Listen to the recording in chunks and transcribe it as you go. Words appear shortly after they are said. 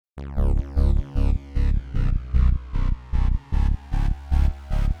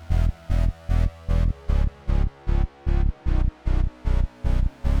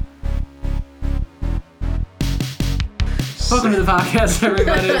Welcome to the podcast,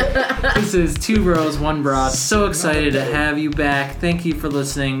 everybody. This is Two Bros, One Broad. So excited to have you back. Thank you for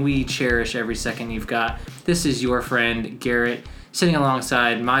listening. We cherish every second you've got. This is your friend, Garrett, sitting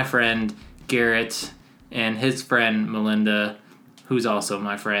alongside my friend, Garrett, and his friend, Melinda, who's also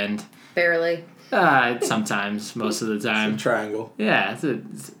my friend. Barely. Sometimes, most of the time. It's a triangle. Yeah,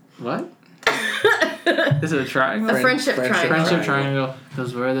 what? Is it a triangle? A friendship triangle. Friendship triangle.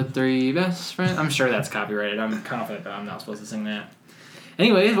 Those were the three best friends. I'm sure that's copyrighted. I'm confident that I'm not supposed to sing that.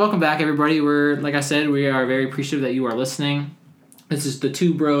 Anyways, welcome back, everybody. Like I said, we are very appreciative that you are listening. This is the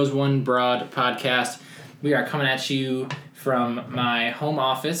Two Bros, One Broad podcast. We are coming at you from my home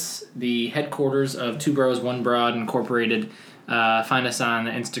office, the headquarters of Two Bros, One Broad Incorporated. Find us on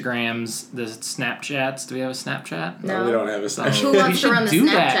the Instagrams, the Snapchats. Do we have a Snapchat? No. We don't have a Snapchat. Who wants to run the Snapchat?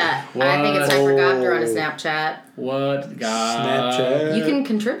 That. I think it's time for God to run a Snapchat. What? God. Snapchat. You can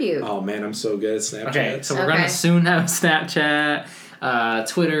contribute. Oh man, I'm so good at Snapchat. Okay, so we're going to soon have Snapchat,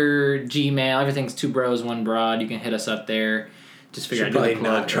 Twitter, Gmail. Everything's Two Bros, One Broad. You can hit us up there. Just figure out probably to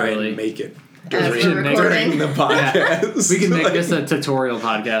not try and make it During the podcast. We can make this a tutorial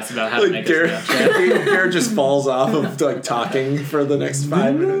podcast about how to make a Snapchat. Garrett just falls off of talking for the next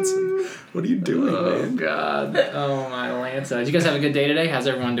 5 minutes. What are you doing, Oh, man? God. Oh, my Lanza. Did you guys have a good day today? How's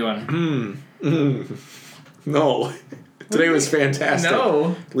everyone doing? No. Today was fantastic.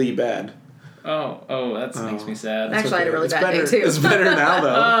 No. Lee bad. Oh, that makes me sad. Actually, I had a really bad better, day, too. It's better now,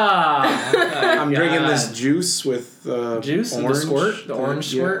 though. I'm drinking God. this juice with Juice? orange. The orange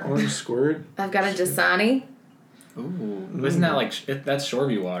squirt? Orange squirt. I've got a Dasani. Ooh. Isn't that like... that's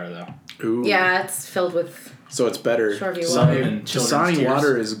Shoreview water, though. Ooh. Yeah, it's filled with So it's better. Shoreview Cinnamon. water. Children's Dasani tears.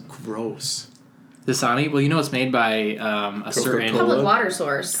 water is gross. Dasani? Well, you know it's made by a certain Coca-Cola? Public water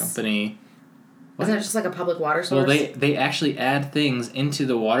source. company. Isn't it just like a public water source? Well, they actually add things into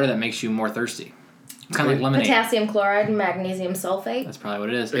the water that makes you more thirsty. It's kind of like lemonade. Potassium chloride and magnesium sulfate. That's probably what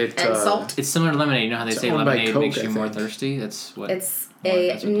it is. It, And salt. It's similar to lemonade. You know how they It's say owned by lemonade Coke, makes I you more think. thirsty? That's what... It's that's a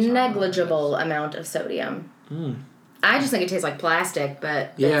what Dasani negligible amount of sodium. I just think it tastes like plastic,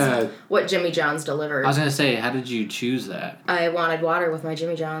 but Yeah. that's what Jimmy John's delivered. I was going to say, how did you choose that? I wanted water with my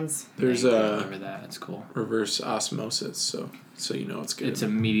Jimmy John's. There's Yeah, you a deliver that. That's cool. reverse osmosis, so you know it's good. It's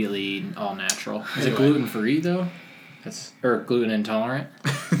immediately all natural. Is it Anyway. gluten-free, though? Or gluten intolerant?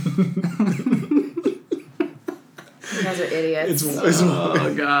 You guys are idiots. It's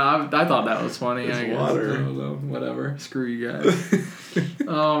Oh, God. I thought that was funny. It's I guess. water. Whatever. Screw you guys.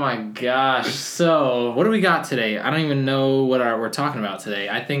 Oh, my gosh. So, what do we got today? I don't even know what we're talking about today.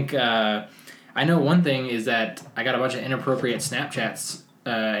 I think... I know one thing is that I got a bunch of inappropriate Snapchats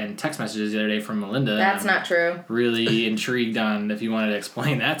and text messages the other day from Melinda. That's not true. Really intrigued on if you wanted to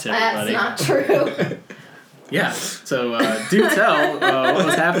explain that to everybody. That's not true. Yeah. So do tell what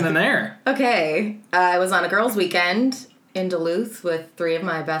was happening there. Okay. I was on a girls' weekend in Duluth with 3 of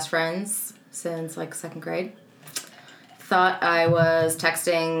my best friends since like 2nd grade. Thought I was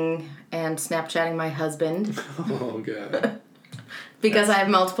texting and Snapchatting my husband Oh god. because I have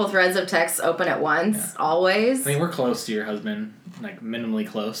multiple threads of texts open at once, always. I mean, we're close to your husband, like minimally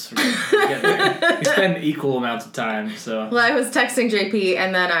close. We spend equal amounts of time, so. Well, I was texting JP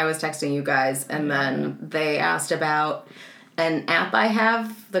and then I was texting you guys, and then they asked about an app I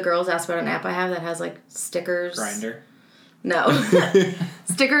have. The girls asked about an app I have that has like stickers. Grinder. No.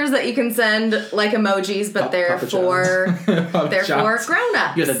 Stickers that you can send like emojis, but they're Papa for grown-ups.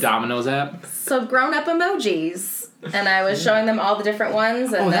 You had the Domino's app? So grown-up emojis. And I was showing them all the different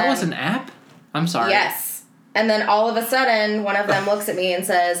ones. And That then, was an app? I'm sorry. Yes. And then all of a sudden, one of them looks at me and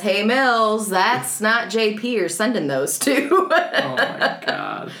says, "Hey, Mills, that's not JP you're sending those to." Oh my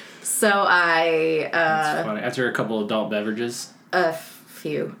god. So That's funny. After a couple adult beverages. a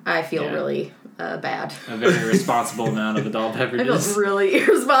few. I feel really bad. A very responsible amount of adult I beverages. felt really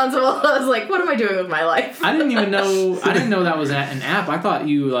irresponsible. I was like, what am I doing with my life? I didn't know that was an app. I thought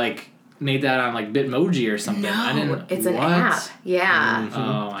you like made that on like Bitmoji or something. No, it's an what? app. Yeah.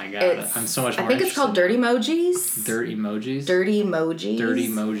 Oh my god. I'm so much more I think it's called Dirty Emojis. Dirty Emojis? Dirty Emojis. Dirty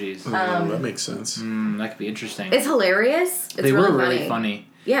Emojis. That makes sense. That could be interesting. It's hilarious. It's they really were funny. really funny.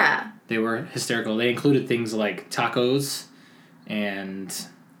 Yeah. They were hysterical. They included things like tacos and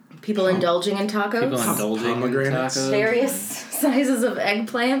People indulging in tacos. people indulging in Pomegranates. tacos. Various sizes of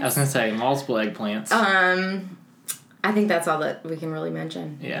eggplants. I was gonna say multiple eggplants. I think that's all that we can really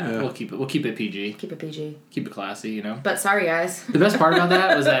mention. yeah, Yeah. we'll keep it PG. Keep it PG. Keep it classy, you know. But sorry, guys. The best part about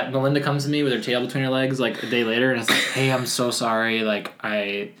that was that Melinda comes to me with her tail between her legs like a day later, and it's like, "Hey, I'm so sorry. Like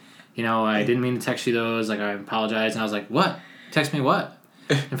I didn't mean to text you those. Like I apologize." And I was like, "What? Text me what?"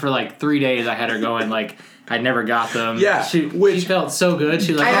 And for like 3 days, I had her going like I never got them. Yeah, she felt so good.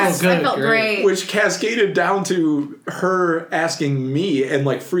 She was like, I good, felt great. Which cascaded down to her asking me and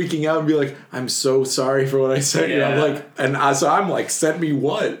like freaking out and be like, "I'm so sorry for what I sent you." I'm like, so I'm like, "Sent me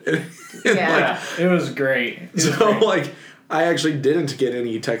what?" And Yeah. It was great. like, I actually didn't get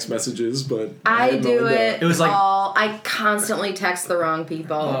any text messages, but I do it. It was like I constantly text the wrong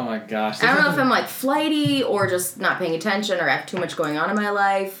people. oh my gosh. I don't know if I'm like flighty or just not paying attention or have too much going on in my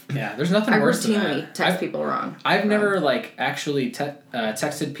life. Yeah, there's nothing I worse than routinely that. text people wrong. I've never like actually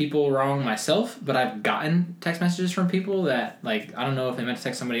texted people wrong myself, but I've gotten text messages from people that like I don't know if they meant to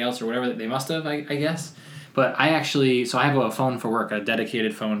text somebody else or whatever. They must have, I guess. But I actually I have a phone for work, a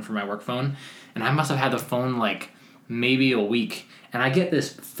dedicated phone for my work phone, and I must have had the phone like maybe a week. And I get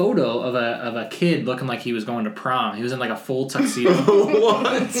this photo of a kid looking like he was going to prom. He was in like a full tuxedo.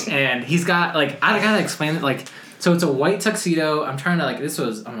 What? And he's got like I gotta explain it like so it's a white tuxedo. I'm trying to like this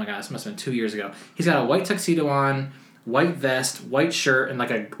was oh my god, this must have been 2 years ago. He's got a white tuxedo on, white vest, white shirt, and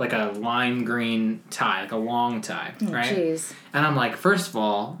like a lime green tie, like a long tie, right? Jeez. And I'm like, first of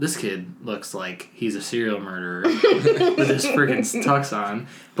all, this kid looks like he's a serial murderer with his friggin' tux on.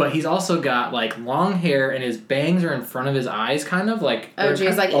 But he's also got like long hair and his bangs are in front of his eyes, kind of like. Oh,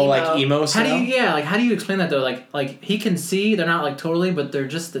 geez, like emo. like emo style? How do you explain that though? Like he can see, they're not like totally, but they're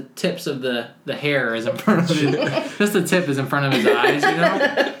just the tips of the hair is in front of his, just the tip is in front of his eyes, you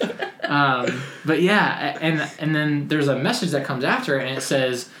know. But yeah, and then there's a message that comes after it and it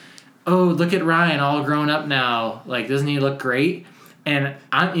says, "Oh, look at Ryan, all grown up now. Like, doesn't he look great?" And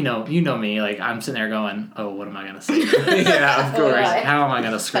I'm, you know me, like I'm sitting there going, "Oh, what am I gonna say?" Yeah, of course. Right. How am I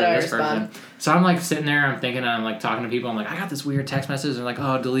gonna screw How do I this respond? person? So I'm like sitting there, I'm thinking, I'm like talking to people, I'm like, I got this weird text message, and like,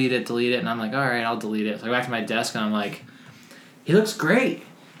 oh, delete it, and I'm like, all right, I'll delete it. So I go back to my desk and I'm like, he looks great.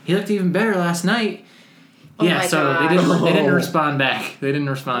 He looked even better last night. Oh yeah, my so gosh. they didn't respond back. They didn't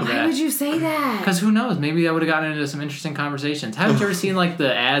respond Why back. would you say that? Because who knows? Maybe I would have gotten into some interesting conversations. Haven't you ever seen like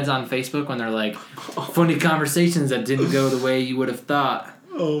the ads on Facebook when they're like funny conversations that didn't go the way you would have thought?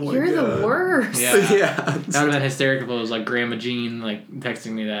 Oh my You're god. the worst. Yeah. Yeah. That would have been hysterical. It was like Grandma Jean like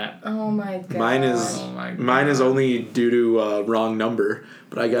texting me that. Oh my god. Mine is Oh my mine is God. only due to wrong number,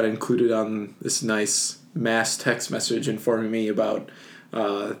 but I got included on this nice mass text message informing me about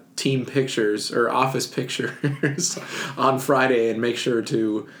team pictures or office pictures on Friday, and make sure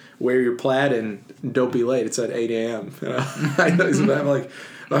to wear your plaid and don't be late. It's at 8 a.m. I text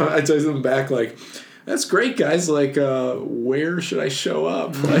them back like, "That's great, guys. Like, where should I show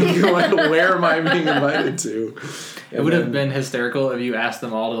up? Like, where am I being invited to?" It would have been hysterical if you asked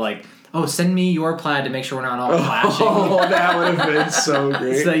them all to like, oh, send me your plaid to make sure we're not all clashing. Oh, that would have been so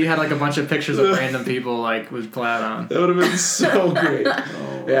great. So that you had like a bunch of pictures of random people like with plaid on. That would have been so great. Oh.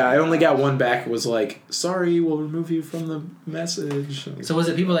 Yeah, I only got one back. It was like, "Sorry, we'll remove you from the message." So was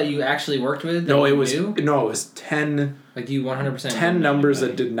it people that you actually worked with? No, that it you was knew? 10 Like you 100%. 10 numbers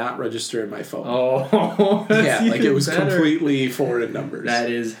that did not register in my phone. Oh, yeah, like it was better. completely foreign numbers. That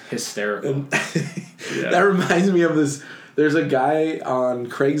is hysterical. And Yeah. that reminds me of this. There's a guy on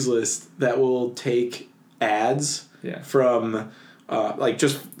Craigslist that will take ads Yeah. from like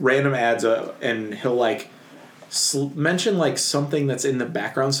just random ads, and he'll like mention like something that's in the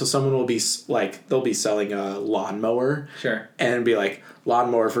background. So someone will be like, they'll be selling a lawnmower, Sure. and be like,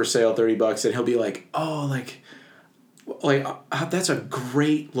 "Lawnmower for sale, $30," and he'll be like, "Oh, like that's a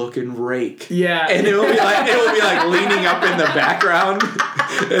great looking rake." Yeah. And it'll be like leaning up in the background,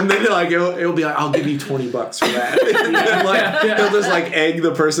 and then like it'll be like, "I'll give you $20 for that." And then like he'll just like egg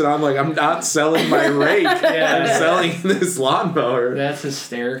the person on, like, "I'm not selling my rake. I'm selling this lawnmower." That's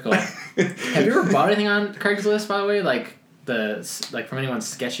hysterical. Have you ever bought anything on Craigslist, by the way? Like from anyone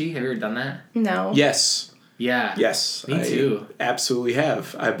sketchy? Have you ever done that? No. Yes, Yeah. yes, Me too. I absolutely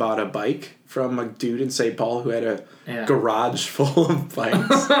have. I bought a bike from a dude in St. Paul who had a Yeah. garage full of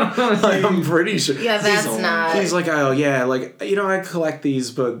bikes. Like, I'm pretty sure. Yeah, that's not. He's like, "Oh yeah, like, I collect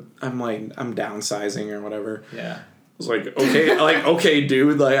these, but I'm downsizing or whatever." Yeah. I was like, "Okay, okay,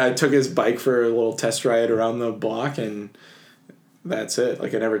 dude." Like, I took his bike for a little test ride around the block, and that's it.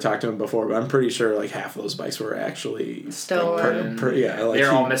 Like, I never talked to him before, but I'm pretty sure like half of those bikes were actually Stolen. yeah, like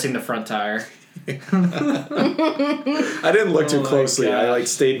They're all missing the front tire. I didn't look too Oh my closely. I gosh. like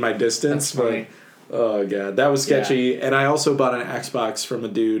stayed my distance, That's funny. but oh god, that was sketchy. And I also bought an Xbox from a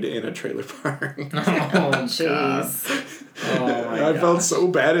dude in a trailer park. Oh, God. Jeez. Oh, my I felt gosh. so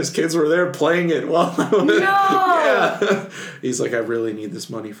bad. His kids were there playing it while I was, No! Yeah. He's like, "I really need this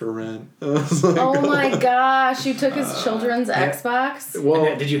money for rent." I was like, Oh my gosh! You took his children's Xbox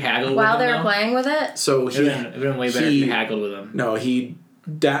Well, Did you haggle while with they him, were though? playing with it. so It would have been way better if you haggled with him. No, he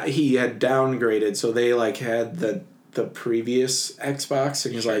had downgraded, so they like had the the previous Xbox,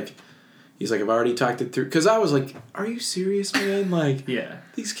 and he's like, I've already talked it through. Because I was like, are you serious, man? Like, Yeah.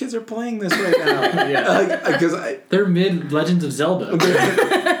 these kids are playing this right now. Yeah. Because They're mid Legends of Zelda. You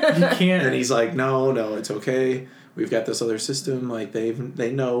can't. And he's like, no, it's okay. We've got this other system. Like,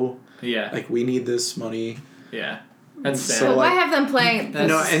 they know. Yeah. Like, we need this money. Yeah. That's sad. So, But why like- have them playing?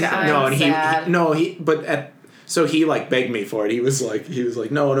 So he like begged me for it. He was like,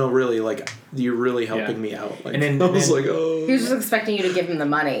 no, really, like, you're really helping me out. Like, And then- I was and like, oh. He was just expecting you to give him the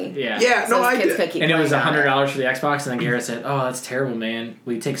money. Yeah. Yeah, So no, I his kids did. could keep And it was playing on $100 for the Xbox, and then Garrett said, "Oh, that's terrible, man.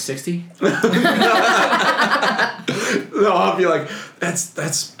 Will you take 60?" No, I'll be like,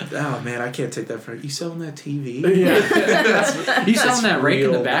 that's. Oh man, I can't take that for you. Selling that TV? Yeah. You selling that rake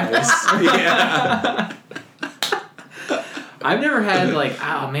in the real back? nice. Yeah. I've never had like,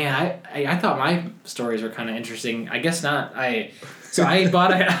 oh man, I thought my stories were kind of interesting. I guess not. I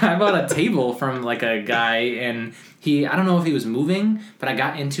bought a table from like a guy, and I don't know if he was moving, but I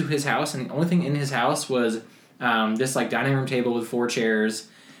got into his house, and the only thing in his house was this like dining room table with 4 chairs.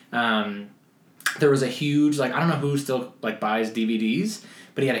 There was a huge, like, I don't know who still like buys DVDs,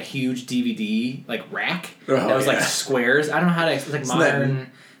 but he had a huge DVD like rack that was like squares. I don't know how to, it's like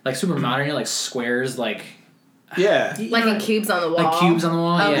modern, like super modern, you know, like squares, like. Yeah. Like in cubes on the wall. Like cubes on the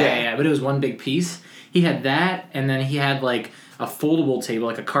wall, Okay. yeah. But it was one big piece. He had that, and then he had like a foldable table,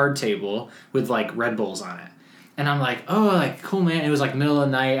 like a card table with like Red Bulls on it. And I'm like, oh, like cool, man. It was like middle of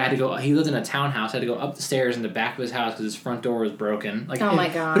the night. I had to go. He lived in a townhouse. I had to go up the stairs in the back of his house because his front door was broken. Like, Oh my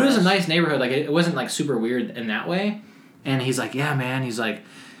gosh. But it was a nice neighborhood. Like it wasn't like super weird in that way. And he's like, yeah, man. He's like,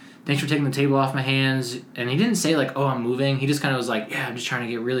 thanks for taking the table off my hands. And he didn't say like, oh, I'm moving. He just kind of was like, yeah, I'm just trying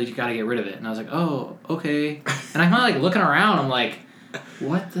to gotta get rid of it. And I was like, oh, okay. And I'm kind of like looking around. I'm like,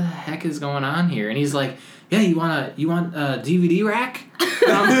 what the heck is going on here? And he's like, yeah, you want a DVD rack?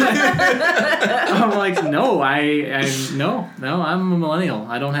 And I'm like, no, no, I'm a millennial.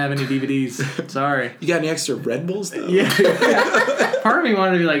 I don't have any DVDs. Sorry. You got any extra Red Bulls though? Yeah. Part of me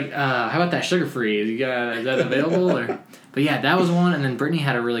wanted to be like, how about that sugar free? Is that available? But yeah, that was one. And then Brittany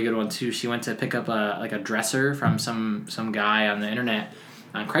had a really good one too. She went to pick up a dresser from some guy on the internet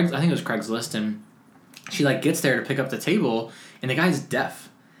on I think it was Craigslist, and she like gets there to pick up the table, and the guy's deaf.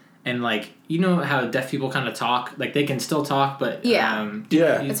 And like, you know how deaf people kind of talk, like they can still talk, but Yeah.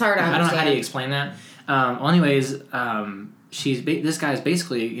 It's hard to I don't know how understand. do you explain that. Well, anyways, this guy's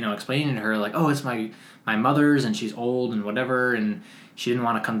basically explaining to her like, oh, it's my mother's, and she's old and whatever, and she didn't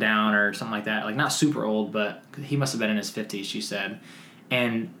want to come down or something like that. Like not super old, but he must have been in his 50s, she said.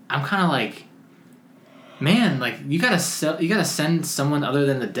 And I'm kind of like, man, like you gotta send someone other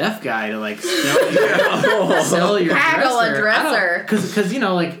than the deaf guy to like sell your Haggle a dresser. dresser. Because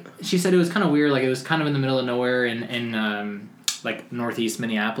like she said, it was kind of weird. Like it was kind of in the middle of nowhere in like northeast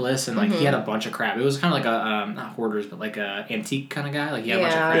Minneapolis, and like he had a bunch of crap. It was kind of like a not hoarders, but like a antique kind of guy. Like he had a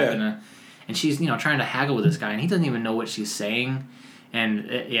bunch of crap and she's trying to haggle with this guy, and he doesn't even know what she's saying.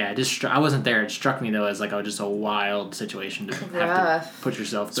 And I wasn't there. It struck me though as like just a wild situation to have to put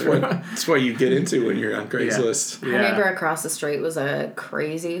yourself through. That's what you get into when you're on Craigslist. Our neighbor across the street was a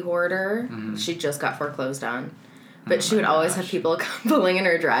crazy hoarder. She just got foreclosed on. But she would always have people pulling in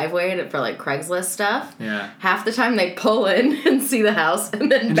her driveway for like Craigslist stuff. Yeah. Half the time they'd pull in and see the house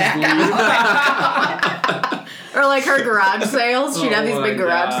and then back out. Or like her garage sales. She'd have these big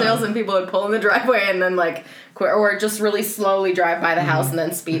garage sales and people would pull in the driveway and then like or just really slowly drive by the house and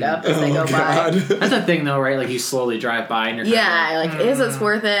then speed up as they go by. That's the thing though, right? Like you slowly drive by and you're is it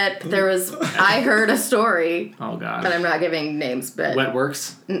worth it? I heard a story. Oh god. And I'm not giving names, but Wet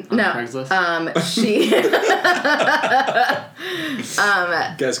Works? No. Craigslist? She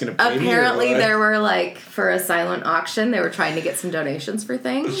You guys gonna pay me or apparently what? there were like for a silent auction, they were trying to get some donations for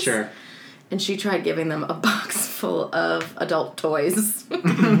things. Sure. And she tried giving them a box full of adult toys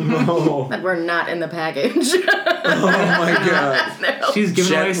Oh. that were not in the package. Oh my god. No. She's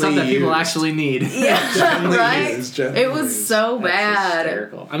giving away stuff that people used. actually need. Yeah, right? Gently It was used. so That's bad.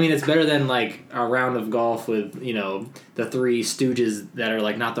 hysterical. I mean, it's better than like a round of golf with the Three Stooges that are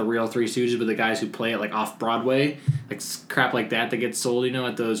like not the real Three Stooges, but the guys who play it like off Broadway, like crap like that gets sold,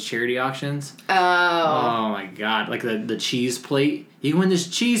 at those charity auctions. Oh. Oh my god! Like the cheese plate. You can win this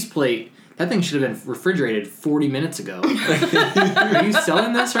cheese plate. That thing should have been refrigerated 40 minutes ago. Are you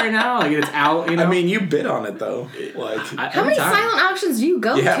selling this right now? Like it's out. I mean, you bid on it though. Like How many silent auctions do you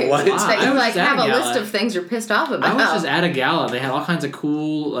go Yeah, to? what? That I you was like just at have a a gala. list of things you're pissed off about. I was just at a gala. They had all kinds of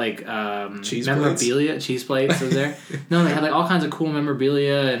cool like Cheese memorabilia. Cheese plates was there. No, they had like all kinds of cool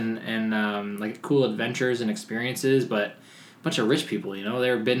memorabilia and like cool adventures and experiences. But a bunch of rich people, they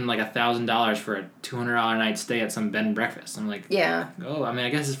were bidding like $1,000 for a $200 night stay at some bed and breakfast. I'm like, Yeah. oh, I mean, I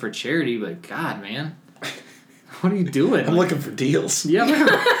guess it's for charity, but God, man. What are you doing? I'm looking for deals. Yeah,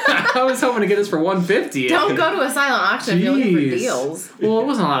 I was hoping to get this for $150. Don't go to a silent auction if you're looking for Jeez. deals. Well, it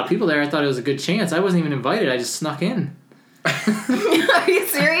wasn't a lot of people there. I thought it was a good chance. I wasn't even invited. I just snuck in. Are you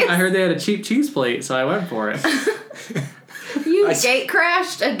serious? I heard they had a cheap cheese plate, so I went for it. You gate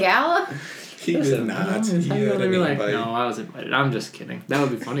crashed a gala? He did not. He They had were an like, invite. no, I was invited. I'm just kidding. That would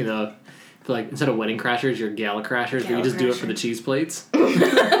be funny though. If, like, instead of wedding crashers, you're gala crashers, but you just do it for the cheese plates.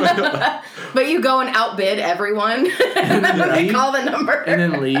 But you go and outbid everyone. And then they leave. call the number. And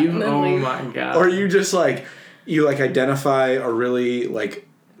then leave. And then Oh leave. my god. Or you just like you like identify a really like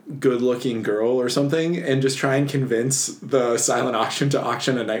good looking girl or something and just try and convince the silent auction to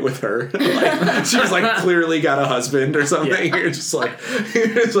auction a night with her. Like she's like clearly got a husband or something. Yeah. You're just like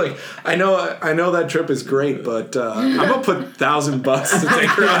I know that trip is great, but I'm gonna put $1,000 to take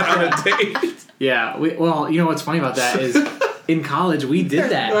her out on a date. Yeah. Well, you know what's funny about that is in college we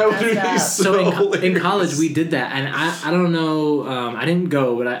did that. That would be That's So in hilarious. college we did that, and I don't know, I didn't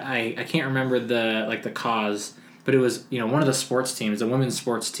go, but I can't remember the cause, but it was, you know, one of the sports teams, the women's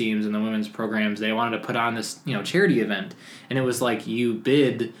sports teams and the women's programs, they wanted to put on this, you know, charity event, and it was like you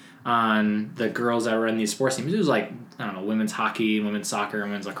bid on the girls that were in these sports teams. It was like, I don't know, women's hockey, women's soccer,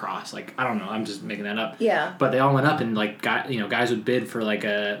 women's lacrosse. Like, I don't know, I'm just making that up. Yeah. But they all went up and like guys would bid for like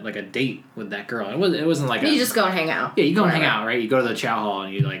a date with that girl. It wasn't like You just go and hang out. yeah, you go and hang out, right? You go to the chow hall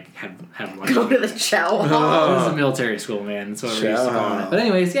and you like have lunch. Go to the chow It hall. was a military school, man. That's what we used to call Chow. it. But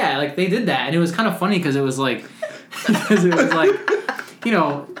anyways, yeah, like they did that, and it was kind of funny because it was like, you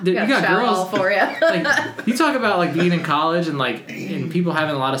know, you got chow hall girls. for you. Like you talk about like being in college and like and people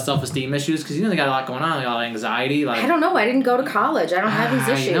having a lot of self-esteem issues because you know they got a lot going on, they got a lot of anxiety. Like I don't know. I didn't go to college. I don't have these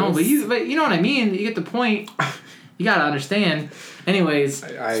issues. I know, but you know what I mean. You get the point. You gotta understand. Anyways,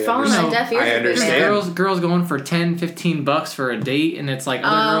 It's falling on on deaf ears. I with me, man. understand. girls going for $10-$15 for a date, and it's like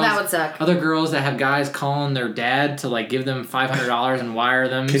other girls. That would suck. Other girls that have guys calling their dad to like give them $500 and wire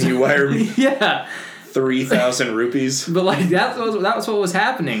them. Can you wire me Yeah, 3,000 rupees? but like that was what was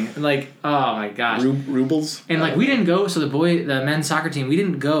happening. Like, oh my gosh. Rubles? And like we didn't go, so the men's soccer team, we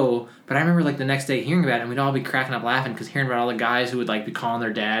didn't go. But I remember like the next day hearing about it, and we'd all be cracking up laughing because hearing about all the guys who would like be calling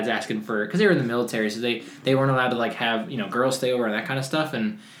their dads asking for, because they were in the military, so they weren't allowed to like have, you know, girls stay over and that kind of stuff,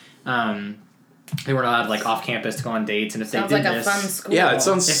 and they weren't allowed like off campus to go on dates, and if Sounds they did like a this, fun school. Yeah, it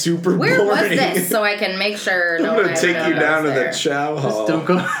sounds super Where boring. was this so I can make sure I'm no one gonna take you down to the chow hall. just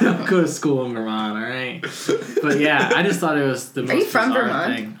don't go to school in Vermont, all right? But yeah, I just thought it was the most you from bizarre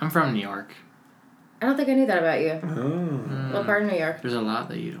Vermont? thing. I'm from New York. I don't think I knew that about you. Oh. What part of New York? There's a lot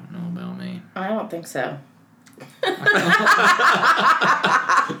that you don't know about me. I don't think so.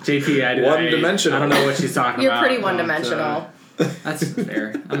 JP, One-dimensional. I don't know what she's talking You're about. pretty but, one-dimensional. That's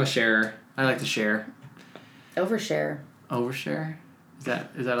fair. I'm a sharer. I like to share. Overshare. Overshare? Is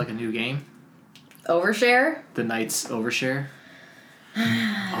that like a new game? Overshare? The Knights Overshare?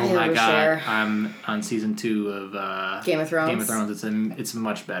 I Oh my overshare. god. I'm on season 2 of Game of Thrones. Game of Thrones. It's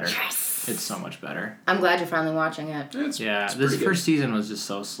much better. Yes. It's so much better. I'm glad you're finally watching it. Yeah, it's this pretty first season was just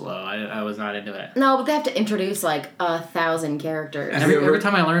so slow. I was not into it. No, but they have to introduce like 1,000 characters. Have you ever- Every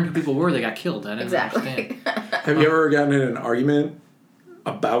time I learned who people were, they got killed. I didn't understand. Exactly. Have you ever gotten in an argument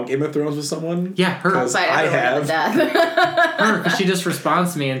about Game of Thrones with someone? Yeah, her. 'Cause Fight I everyone have. to death. Her, 'cause she just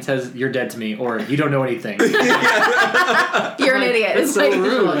responds to me and says, "You're dead to me," or "You don't know anything." You're an idiot. It's so like,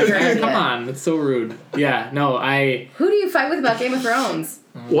 rude. Like, You're an idiot. come on, it's so rude. Yeah, no, Who do you fight with about Game of Thrones?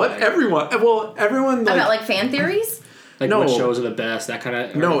 What? Everyone? Well, everyone like... About like fan theories? like No. what shows are the best, that kind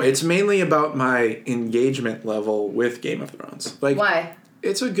of. No, it's mainly about my engagement level with Game of Thrones. Like, Why?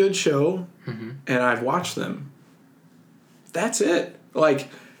 it's a good show, and I've watched them. That's it. Like,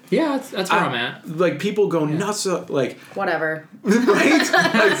 yeah, that's where I'm at. like people go nuts. Like, Whatever. right?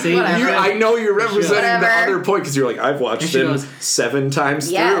 Like, See, Whatever. I know you're representing Whatever. the other point because you're like, I've And watched she them goes, 7 times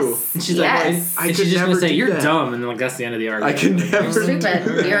through. Yes. And she's Yes. like, I and could she's just gonna never say do you're that. dumb, and then like that's the end of the I argument. can never. You're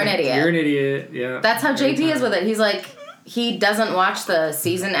stupid. You're an idiot. You're an idiot. Yeah. That's how Every JP is time. with it. He's like, he doesn't watch the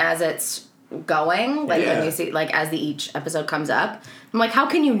season as it's going. Like Yeah. when you see, like as each episode comes up. I'm like, how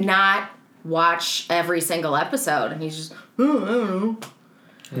can you not watch every single episode? And he's just, oh, I don't know.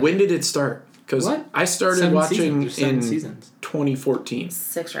 When did it start? Because What? I started 7 watching seasons. There's 7 in seasons. 2014.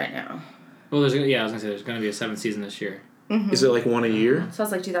 6 right now. Well, I was gonna say there's gonna be a 7th season this year. Is it like one a year? So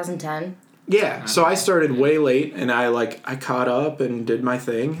it's like 2010. Yeah. So I started way late, and I caught up and did my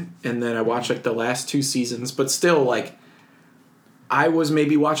thing, and then I watched like the last 2 seasons. But still, like, I was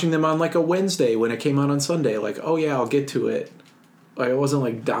maybe watching them on like a Wednesday when it came out on Sunday. Like, oh yeah, I'll get to it. Like I wasn't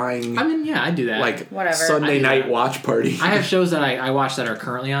like dying. I mean, yeah, I do that. Like Whatever. Sunday I do night that. watch party. I have shows that I watch that are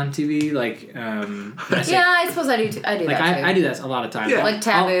currently on TV. Like, Yeah, I suppose I do. I do like that too. I do that a lot of times. Yeah. Like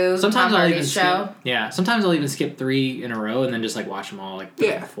Taboo, Sometimes Tom I'll even Hardy's skip. show. Yeah, sometimes I'll even skip 3 in a row and then just like watch them all like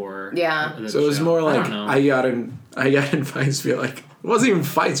before. Yeah. the So it was show. more I like don't know. I got in fights. Be like, it wasn't even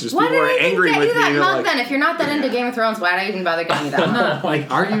fights. Just Why people did were I even angry get with you me. that They're mug like, then? If you're not that into Game of Thrones, why did I even bother getting you that mug? No,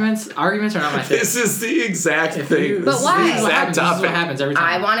 like arguments are not my thing. This is the exact If thing. you- This But is why? the This is what exact happens. This is what topic. happens every time.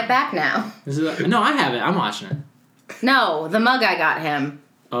 I want it back now. No, I have it. I'm watching it. No, the mug I got him.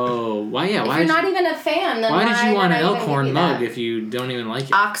 Oh, why? Yeah, If why? you're did not you, even a fan, then why did you want an did I even give Elkhorn you mug that? if you don't even like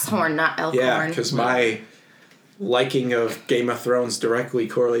it? Oxhorn, not Elkhorn. Yeah, because my liking of Game of Thrones directly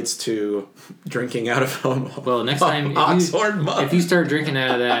correlates to drinking out of Well, next time Oxhorn mug. if you start drinking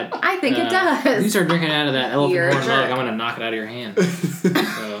out of that, I think it does. If you start drinking out of that elephant You're a horn mug, jerk. I'm gonna knock it out of your hand.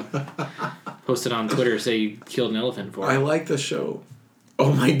 So, post it on Twitter. Say you killed an elephant for I it. like the show.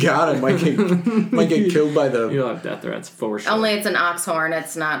 Oh my god, I might get killed by the. You'll have death threats for sure. Only it's an oxhorn,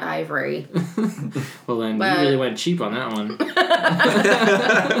 it's not ivory. Well, then But- you really went cheap on that one.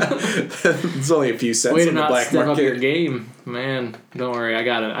 It's only a few cents Way to on the not black step up your market. game, man. Don't worry, I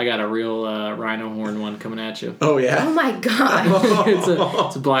got a real rhino horn one coming at you. Oh Oh yeah. my god.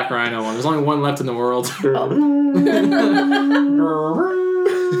 It's a black rhino one. There's only one left in the world.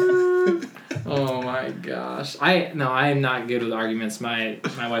 Oh my gosh. I am not good with arguments. My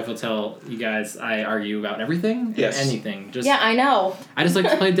wife will tell you guys I argue about everything. Yes. Anything. Just Yeah, I know. I just like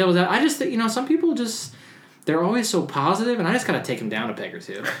to play devil's advocate. I just think, some people just they're always so positive and I just gotta take them down a peg or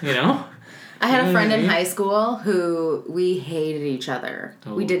two, I had a Yeah, friend in yeah. high school who we hated each other.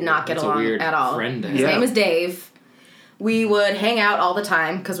 We did Oh, not get that's a along weird at all. friend to His have. name is Dave. We would hang out all the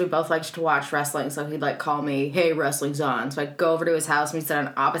time because we both liked to watch wrestling. So he'd call me, "Hey, wrestling's on." So I'd go over to his house and we'd sit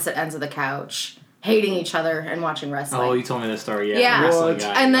on opposite ends of the couch, hating each other and watching wrestling. Oh, you told me this story, Yeah. The wrestling What?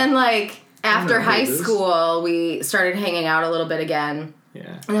 guy. And then after know high this. school, we started hanging out a little bit again. Yeah.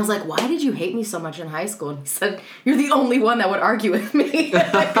 And I was like, "Why did you hate me so much in high school?" And he said, "You're the only one that would argue with me."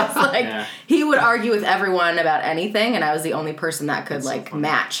 Because Yeah. he would argue with everyone about anything, and I was the only person that could That's so funny.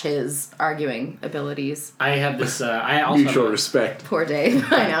 match his arguing abilities. I have this I also Mutual have, respect. Poor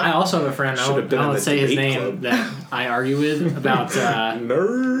Dave. I know. I also have a friend, I Should have won't, been I in won't the say his debate name, club. that I argue with about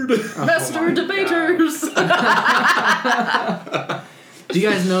Nerd. Mr. my Debaters. Do you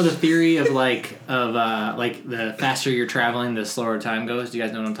guys know the theory of the faster you're traveling, the slower time goes? Do you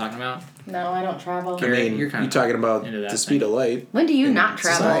guys know what I'm talking about? No, I don't travel. I Gary, mean, you're kinda you're talking about into that the speed thing. of light. When do you in not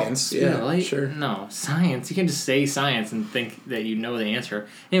travel? Science. Speed Yeah, of light? sure. No, science. You can't just say science and think that you know the answer.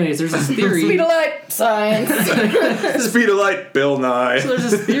 Anyways, there's this theory. Speed of light. Science. Speed of light, Bill Nye. So there's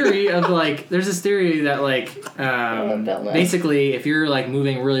this theory of Bill Nye. basically if you're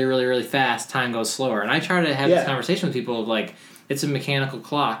moving really, really, really fast, time goes slower. And I try to have this Yeah. conversation with people of it's a mechanical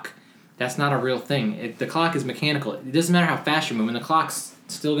clock. That's not a real thing. The clock is mechanical. It doesn't matter how fast you're moving. The clock's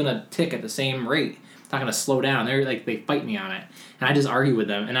still gonna tick at the same rate. It's not gonna slow down. They fight me on it, and I just argue with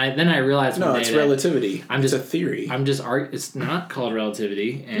them. And then I realized No, one day it's that relativity. I'm It's just- a theory. it's not called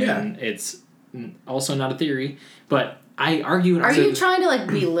relativity, and Yeah. it's also not a theory. But I argue. And Are argue. you trying to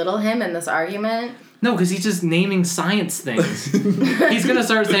belittle him in this argument? No, because he's just naming science things. He's gonna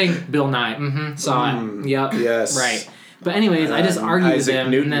start saying Bill Nye. Saw it. Yep. yes. Right. But anyways, I just argued with Isaac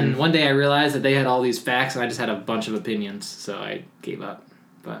them, Newton. and then one day I realized that they had all these facts, and I just had a bunch of opinions, so I gave up.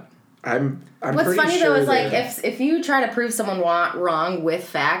 But I'm What's pretty funny sure though is that- if you try to prove someone wrong with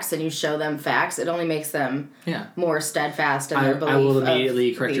facts and you show them facts, it only makes them yeah, more steadfast in their belief. I will of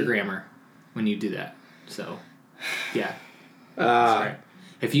immediately correct your the- grammar when you do that. So, yeah, Ah, sorry.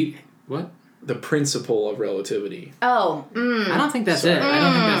 If you what? the principle of relativity. Oh, I don't think that's it. I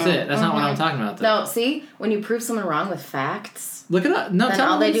don't think that's it. That's not what I'm talking about. Though. no. See, when you prove someone wrong with facts, Look it up. No, then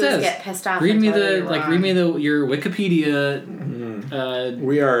tell all me they what do it is says. get pissed off. Read and me tell you the you're like. wrong. Read me your Wikipedia.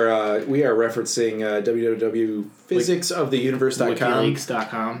 We are referencing www.physicsoftheuniverse.com.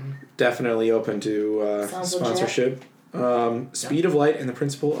 WikiLeaks.com. Definitely open to Sounds legit. sponsorship. Speed of light and the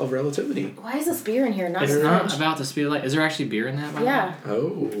principle of relativity. Why is this beer in here? Not It's so not much. about the speed of light. Is there actually beer in that? By the way? Yeah.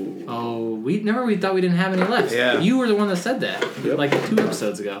 Oh. Oh, we thought we didn't have any left. Yeah. You were the one that said that, Yep. 2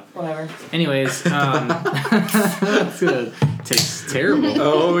 episodes ago. Whatever. Anyways, that's good. Tastes terrible.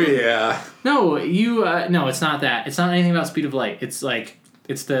 Oh yeah. No, no, it's not that. It's not anything about speed of light. It's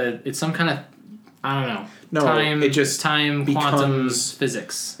some kind of I don't know. No, time, it just quantum becomes-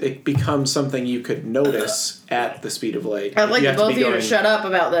 physics. It becomes something you could notice at the speed of light. I'd like You have to both be of you to going- shut up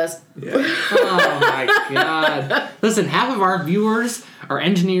about this. Yeah. Oh my god! Listen, half of our viewers are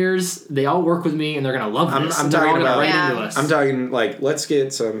engineers. They all work with me, and they're gonna love this. I'm and they're all talking gonna about- write Yeah. into us. I'm talking like let's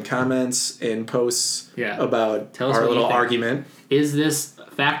get some comments and posts Yeah. about Tell us our what you little think. argument. Is this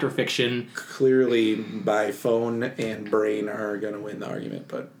fact or fiction? Clearly, my phone and brain are gonna win the argument,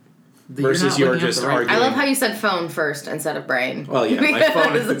 but You're versus not you're looking up just the right- arguing. I love how you said phone first instead of brain. Well, yeah, my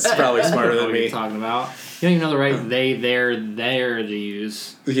phone is probably I smarter don't know than what you're me. talking about. You don't even know the right they, there to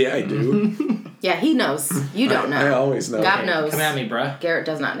use. Yeah, I do. Yeah, he knows. You don't know. I always know. God knows. Come at me, bruh. Garrett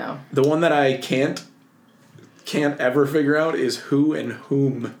does not know. The one that I can't ever figure out is who and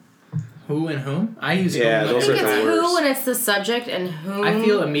whom. Who and whom? I use Yeah, whom. I those think are it's the who worst. and it's the subject and whom. I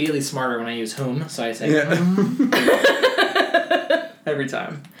feel immediately smarter when I use whom, so I say Yeah. whom every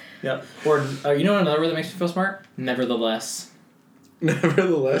time. Yep. Or you know another word that makes me feel smart? Nevertheless.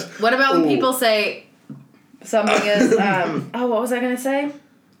 Nevertheless. What about when Ooh. people say something is, oh, what was I going to say?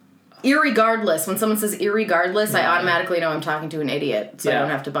 Irregardless. When someone says irregardless, I automatically know I'm talking to an idiot, so I Yeah. don't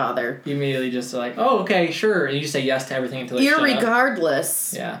have to bother. You immediately just are like, oh, okay, sure, and you just say yes to everything until they shut up.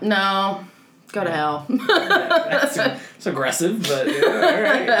 Irregardless. Yeah. No. Go to hell. It's aggressive, but yeah, all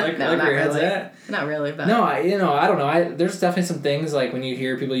right. Like, No, like not where your head's really. at. Not really, but. No, I don't know. There's definitely some things like when you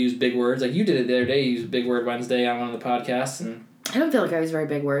hear people use big words, like you did it the other day. You used Big Word Wednesday on one of the podcasts, and I don't feel like I use very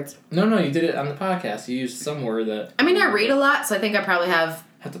big words. no, you did it on the podcast. You used some word that I mean, I read a lot, so I think I probably have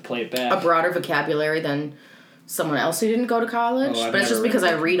have to play it back. a broader vocabulary than someone else who didn't go to college. Oh, I've but it's just never because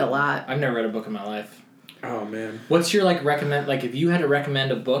read I read a lot. I've never read a book in my life. Oh man. What's your recommend? Like, if you had to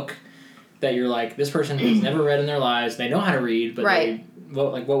recommend a book that you're like, this person has never read in their lives, they know how to read, but Right.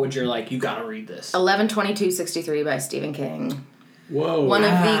 what would your you gotta read this? 11/22/63 by Stephen King. Whoa. One of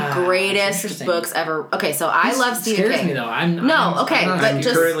Ah, the that's greatest interesting. books ever. Okay, so I love Stephen scares King. me though. I'm okay, not- but I'm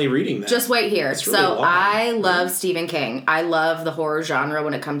just- currently reading that. Just wait here. It's really So long. I love Stephen King. I love the horror genre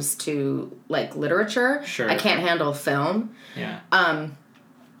when it comes to literature. Sure. I can't handle film. yeah.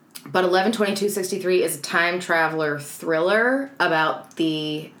 But 11/22/63 is a time traveler thriller about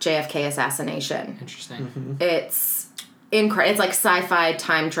the JFK assassination. Interesting. It's incredible. It's like sci-fi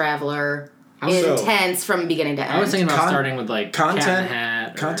time traveler, Also- intense from beginning to end. I was thinking about Con- starting with Cat in the content-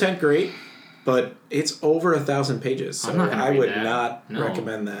 Hat. or- Content great, but it's over 1,000 pages, so I'm not gonna I read would that. not No.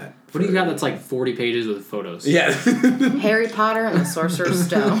 recommend that. What do you got that's 40 pages with photos? Yeah. Harry Potter and the Sorcerer's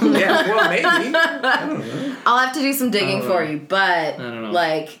Stone. Yeah, well, maybe. I don't know. I'll have to do some digging I don't for know. you, but don't know.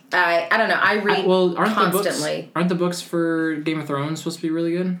 I don't know. I read constantly. Aren't the books for Game of Thrones supposed to be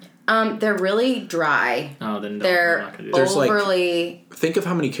really good? They're really dry. Oh, then no, I'm They're not gonna do There's, that. overly. Think of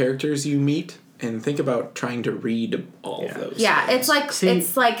how many characters you meet, and think about trying to read all of those. Yeah, things.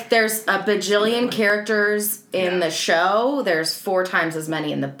 it's like there's a bajillion characters in the show. There's 4 times as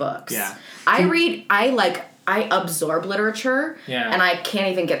many in the books. Yeah. I absorb literature. Yeah. And I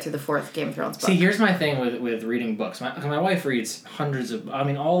can't even get through the 4th Game of Thrones book. See, here's my thing with reading books. My wife reads hundreds of. I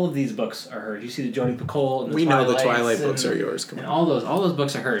mean, all of these books are hers. You see the Jodi Picoult and the We know the Twilights Twilight and- books are yours. Come And on. all those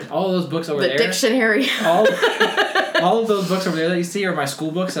books are hers. All those books over the there. dictionary. all of those books over there that you see are my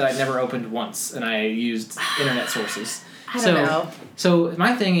school books that I never opened once, and I used internet sources. I don't know. So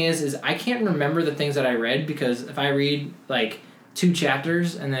my thing is I can't remember the things that I read because if I read 2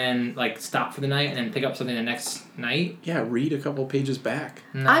 chapters and then stop for the night and then pick up something the next night. Yeah, read a couple pages back.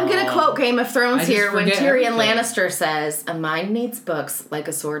 No. I'm going to quote Game of I Thrones just here when forget Tyrion everything. Lannister says, "A mind needs books like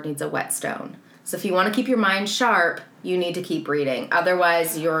a sword needs a whetstone." So if you want to keep your mind sharp, you need to keep reading.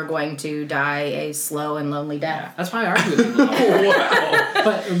 Otherwise, you're going to die a slow and lonely Yeah, death. that's why I argue with people. Wow.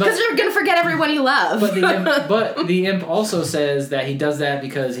 but Because you're going to forget everyone you love. but the imp also says that he does that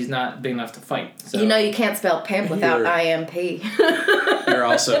because he's not big enough to fight. So. You know you can't spell pimp without You're- IMP. You're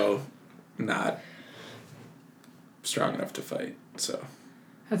also not strong enough to fight, so.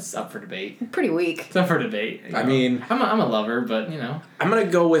 That's up for debate. Pretty weak. It's up for debate. You I know. mean- I'm a lover, but I'm going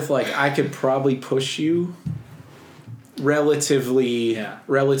to go with, I could probably push you relatively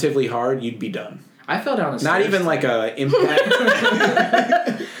hard, you'd be done. I fell down the stairs. Not even a impact.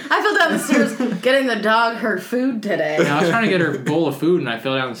 I fell down the stairs getting the dog her food today. I was trying to get her a bowl of food and I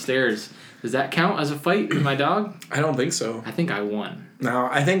fell down the stairs. Does that count as a fight with my dog? I don't think so. I think I won. No,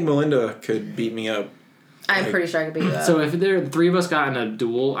 I think Melinda could beat me up. I'm pretty sure I could beat you up. So if the 3 of us got in a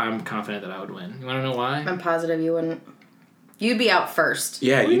duel, I'm confident that I would win. You want to know why? I'm positive you wouldn't. You'd be out first.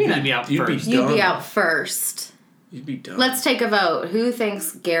 Yeah, What do you you'd mean I'd be out you'd first? Be You'd done. be out first. You'd be done. Let's take a vote. Who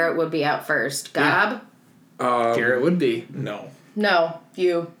thinks Garrett would be out first? Gob? Yeah. Garrett would be. No. No,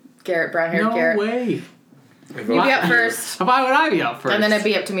 you. Garrett, brown haired No Garrett. way. You be up first. Why would I be up first? And then it'd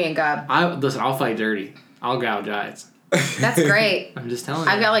be up to me and God. Listen, I'll fight dirty. I'll gouge eyes. That's great. I'm just telling you.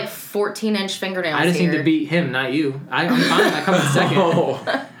 I've got like 14-inch fingernails. I just here. need to beat him, not you. I'm fine. I come in second.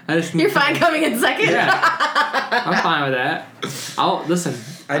 Oh. You're fine coming in second? Yeah. I'm fine with that. Listen.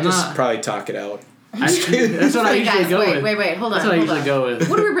 I just probably talk it out. That's what I usually go with. Wait, hold on. That's what I usually go with.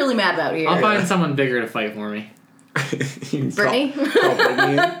 What are we really mad about here? I'll find someone bigger to fight for me. Brittany? Call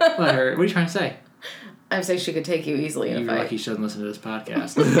Brittany in. Let her. What are you trying to say? I'm saying she could take you easily in a You're fight. lucky she doesn't listen to this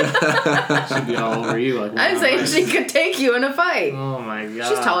podcast. She'd be all over you. Like, I'm saying she could take you in a fight. Oh my god.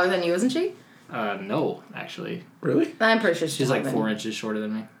 She's taller than you, isn't she? No, actually. Really? I'm pretty sure She's like 4 inches shorter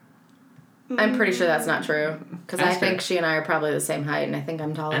than me. I'm pretty sure that's not true. Because I Ask her. think she and I are probably the same height, and I think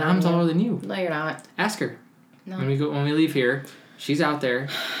I'm taller And than I'm you. taller than you. No, you're not. Ask her. No. When we leave here, she's out there.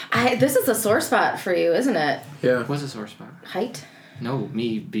 This is a sore spot for you, isn't it? Yeah. What's a sore spot? Height? No,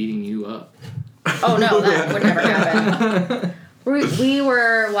 me beating you up. Oh, no, that would never happen. We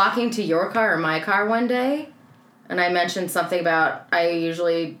were walking to your car or my car one day, and I mentioned something about I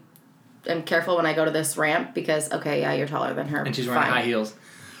usually am careful when I go to this ramp because, okay, yeah, you're taller than her. And she's wearing Fine. high heels.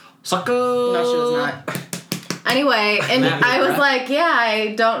 Sucker! No, she was not. Anyway, and I was like, yeah,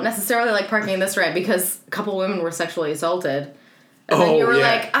 I don't necessarily like parking in this ramp because a couple women were sexually assaulted. And then you were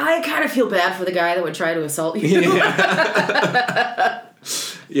like, I kind of feel bad for the guy that would try to assault you. Yeah.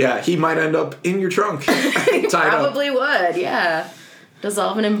 Yeah, he might end up in your trunk. He tied probably would, yeah.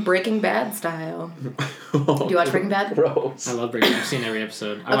 Dissolving in Breaking Bad style. up. Do you watch Breaking Bad? Gross. I love Breaking Bad. I've seen every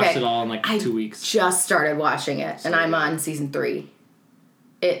episode. I Okay. watched it all in like 2 weeks. Just started watching it, and I'm on season 3.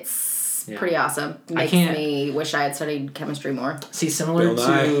 It's pretty awesome. Makes me wish I had studied chemistry more. See, similar Bill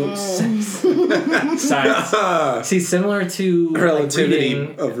to science. See, similar to Relativity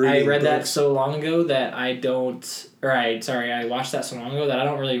reading, of reading I read that books. so long ago that I don't. I watched that so long ago that I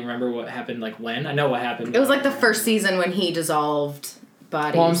don't really remember what happened. Like when I know what happened. It was like the first season when he dissolved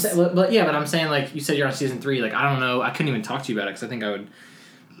bodies. Well, but I'm saying like you said you're on season 3. Like I don't know. I couldn't even talk to you about it because I think I would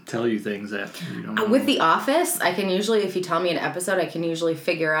tell you things that you don't know. With The Office, I can usually, if you tell me an episode, I can usually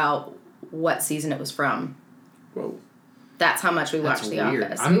figure out what season it was from. Whoa. That's how much we That's watch The weird.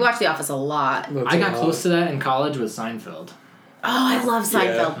 Office. We watch The Office a lot. I got close to that in college with Seinfeld. Oh, I love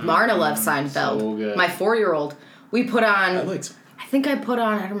Seinfeld. Yeah. Marna loves Seinfeld. So good. My 4-year-old. We put on... I like. I think I put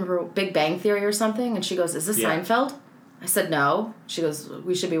on, I don't remember, Big Bang Theory or something, and she goes, is this Yeah. Seinfeld? I said, no. She goes,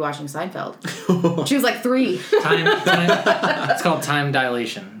 we should be watching Seinfeld. She was like 3. Time, it's called time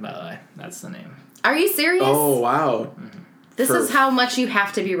dilation, by the way. That's the name. Are you serious? Oh, wow. This for- is how much you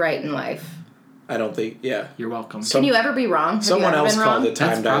have to be right in life. I don't think, yeah. You're welcome. Can you ever be wrong? Have Someone you ever else been called wrong? it time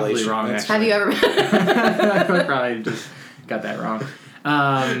That's probably dilation. wrong, That's- Have you ever been... I probably just got that wrong.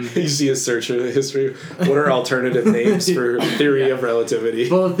 You see a search of history. What are alternative names for theory of relativity?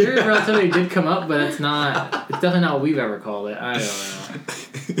 Well, the theory of relativity did come up, but it's definitely not what we've ever called it. I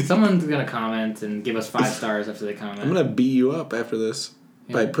don't know. Someone's going to comment and give us 5 stars after they comment. I'm gonna beat you up after this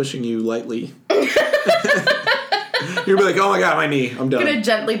by pushing you lightly. You'll be like, "Oh my god, my knee! I'm done." gonna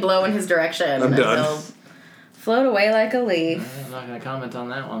gently blow in his direction. I'm and done. he'll float away like a leaf. I'm not going to comment on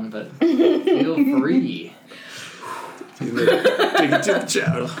that one, but feel free. Take it to the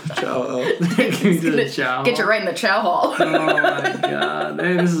chow. Give me to the chow. Get you right in the chow hall. Oh my god.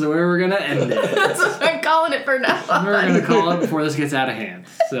 Hey, this is where we're going to end it. That's what I'm calling it for now. We're going to call it before this gets out of hand.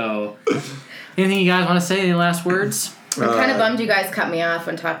 So, anything you guys want to say? Any last words? I'm kind of bummed you guys cut me off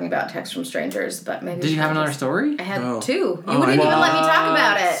when talking about text from strangers, but maybe... Did you have another story? I had Oh. 2. You Oh, wouldn't even what? let me talk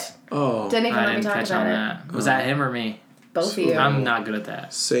about it. Oh, Didn't even I let me didn't talk catch about on it. that. Was that him or me? Both of you. I'm not good at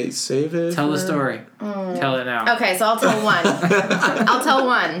that. save it. Tell the story. Tell it now. Okay, so I'll tell one. I'll tell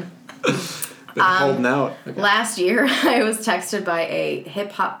one. Been holding out. Last year, I was texted by a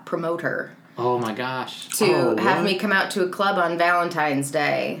hip-hop promoter Oh my gosh. to have what? me come out to a club on Valentine's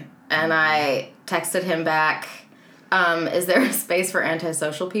Day. And I texted him back, is there a space for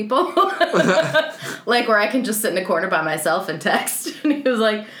antisocial people? Like where I can just sit in a corner by myself and text. And he was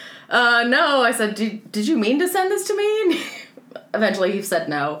like, no. I said, did you mean to send this to me? And eventually he said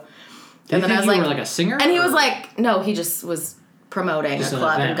no. Do you And then I think was you like, were like a singer? and he or- was like, no, he just was promoting Just a an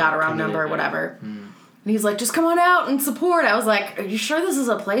club event, and got around committed, number or yeah. whatever. And he's like, just come on out and support. I was like, are you sure this is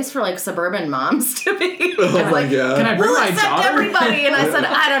a place for like suburban moms to be? Oh my like, god. Can I bring we'll my accept daughter? everybody. And I said,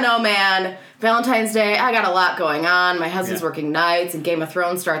 I don't know, man. Valentine's Day, I got a lot going on. My husband's Yeah. working nights, and Game of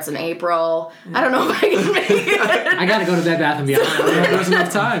Thrones starts in April. I don't know if I can make it. I gotta go to Bed Bath & Beyond. There's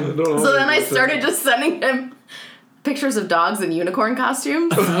enough time. So then I started just sending him pictures of dogs in unicorn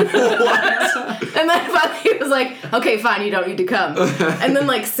costumes. And then finally he was like, okay, fine, you don't need to come. And then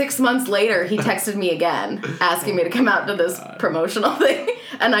like 6 months later, he texted me again, asking me to come out to this promotional thing.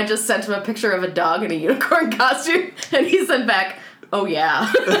 And I just sent him a picture of a dog in a unicorn costume. And he sent back, oh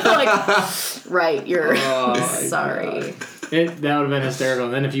yeah. Like, right, you're sorry. That would have been hysterical.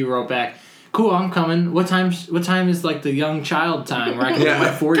 And then if you wrote back, cool, I'm coming. What time is like the young child time where I can bring my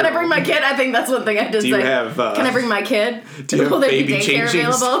 4-year-old? Can I bring my kid? I think that's one thing I did say. Do you have... can I bring my kid? Do you have Will there be baby daycare changing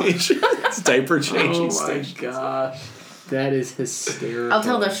available? stations? Diaper changing stations. Oh my gosh. That is hysterical. I'll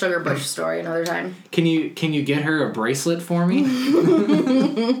tell the Sugar Bush story another time. Can you get her a bracelet for me?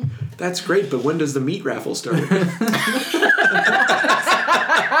 That's great, but when does the meat raffle start?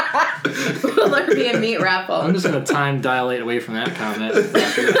 Will there be a meat raffle? I'm just going to time dilate away from that comment.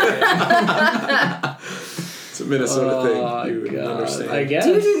 It's a Minnesota thing. You would God. understand. I guess.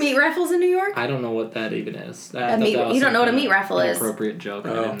 Do you do meat raffles in New York? I don't know what that even is. You don't know what a meat raffle is? Appropriate joke.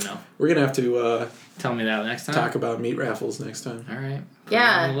 I didn't know. We're going to have to Tell me that next time. talk about meat raffles next time. All right. Put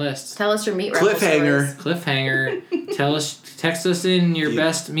Yeah. it on the list. Tell us your meat raffle Cliffhanger. stories. Cliffhanger. Text us in your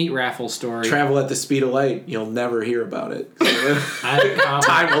best meat raffle story. Travel at the speed of light. You'll never hear about it. I'm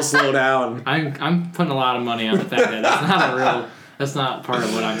Time will slow down. I'm putting a lot of money on the fact that that's not part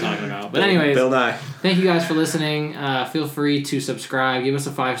of what I'm talking about. But anyways, Bill Nye. thank you guys for listening. Feel free to subscribe. Give us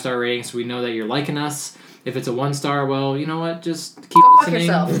a 5-star rating so we know that you're liking us. If it's a 1-star, well, you know what? Just keep Go fuck listening.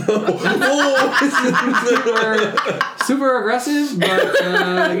 yourself. Super aggressive,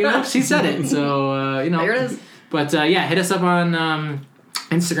 but she said it, so There it is. But hit us up on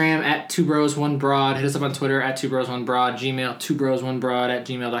Instagram at 2bros1broad. Hit us up on Twitter at 2bros1broad. Gmail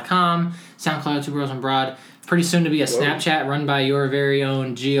 2bros1broad@gmail.com. SoundCloud 2bros1broad. Pretty soon to be a Snapchat run by your very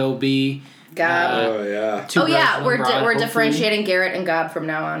own GOB. God. Oh, yeah. Oh yeah, we're hopefully. differentiating Garrett and God from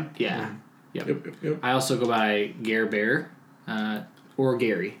now on. Yeah. Yep. Yep. I also go by Gare Bear or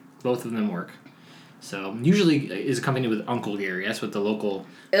Gary. Both of them work. So usually is accompanied with Uncle Gary. That's what the local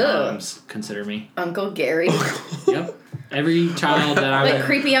moms consider me. Uncle Gary. Yep. Every child that I'm Like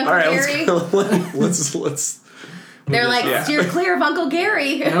creepy Uncle All right, Gary. let's They're like, steer clear of Uncle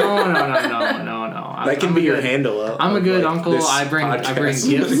Gary. No. that can be your handle. I'm a good like, uncle. this I bring podcast.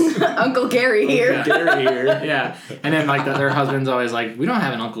 gifts. Uncle Gary here. Gary here. Yeah. And then like their husband's always like, we don't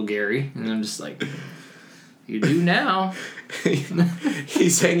have an Uncle Gary. And I'm just like, you do now.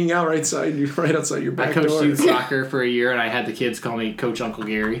 He's hanging out right outside your back I coached door. youth soccer for a year, and I had the kids call me Coach Uncle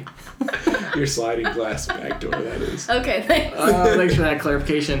Gary. Your sliding glass back door, that is. Okay, thanks. Thanks for that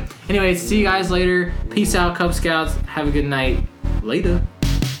clarification. Anyways, see you guys later. Peace out, Cub Scouts. Have a good night. Later.